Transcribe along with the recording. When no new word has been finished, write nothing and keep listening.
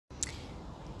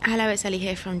Hello, it's Ellie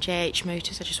here from JH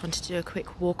Motors. I just wanted to do a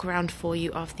quick walk around for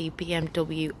you of the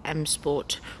BMW M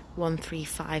Sport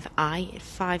 135i,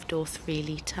 5-door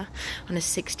 3-litre on a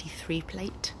 63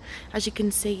 plate. As you can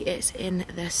see, it's in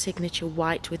the signature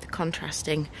white with the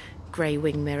contrasting grey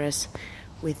wing mirrors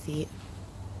with the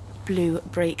blue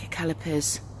brake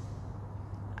calipers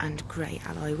and grey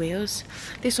alloy wheels.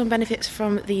 This one benefits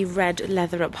from the red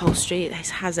leather upholstery. It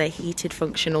has a heated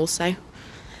function also,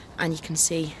 and you can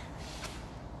see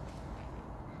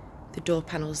the door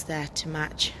panels there to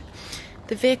match.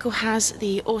 The vehicle has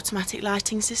the automatic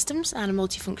lighting systems and a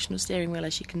multifunctional steering wheel,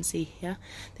 as you can see here.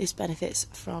 This benefits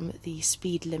from the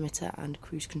speed limiter and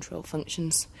cruise control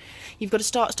functions. You've got a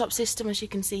start-stop system, as you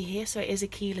can see here, so it is a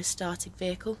keyless started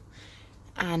vehicle,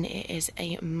 and it is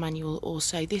a manual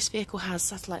also. This vehicle has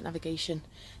satellite navigation.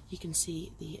 You can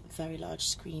see the very large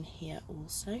screen here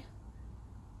also.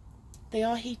 They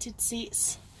are heated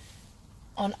seats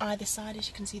on either side, as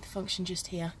you can see the function just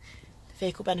here. The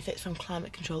vehicle benefits from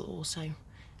climate control also,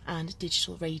 and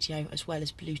digital radio as well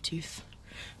as Bluetooth.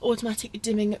 Automatic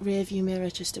dimming rear view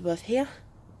mirror just above here,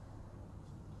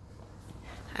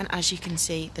 and as you can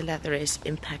see the leather is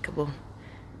impeccable.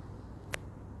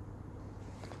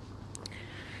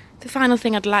 The final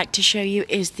thing I'd like to show you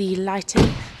is the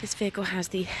lighting. This vehicle has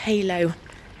the halo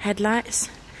headlights,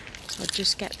 so I'll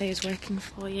just get those working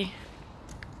for you.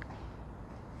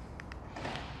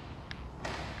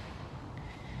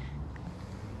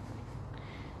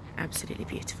 Absolutely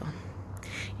beautiful.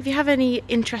 If you have any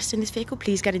interest in this vehicle,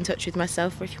 please get in touch with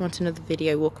myself, or if you want another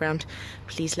video walk around,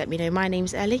 please let me know. My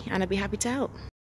name's Ellie and I'd be happy to help.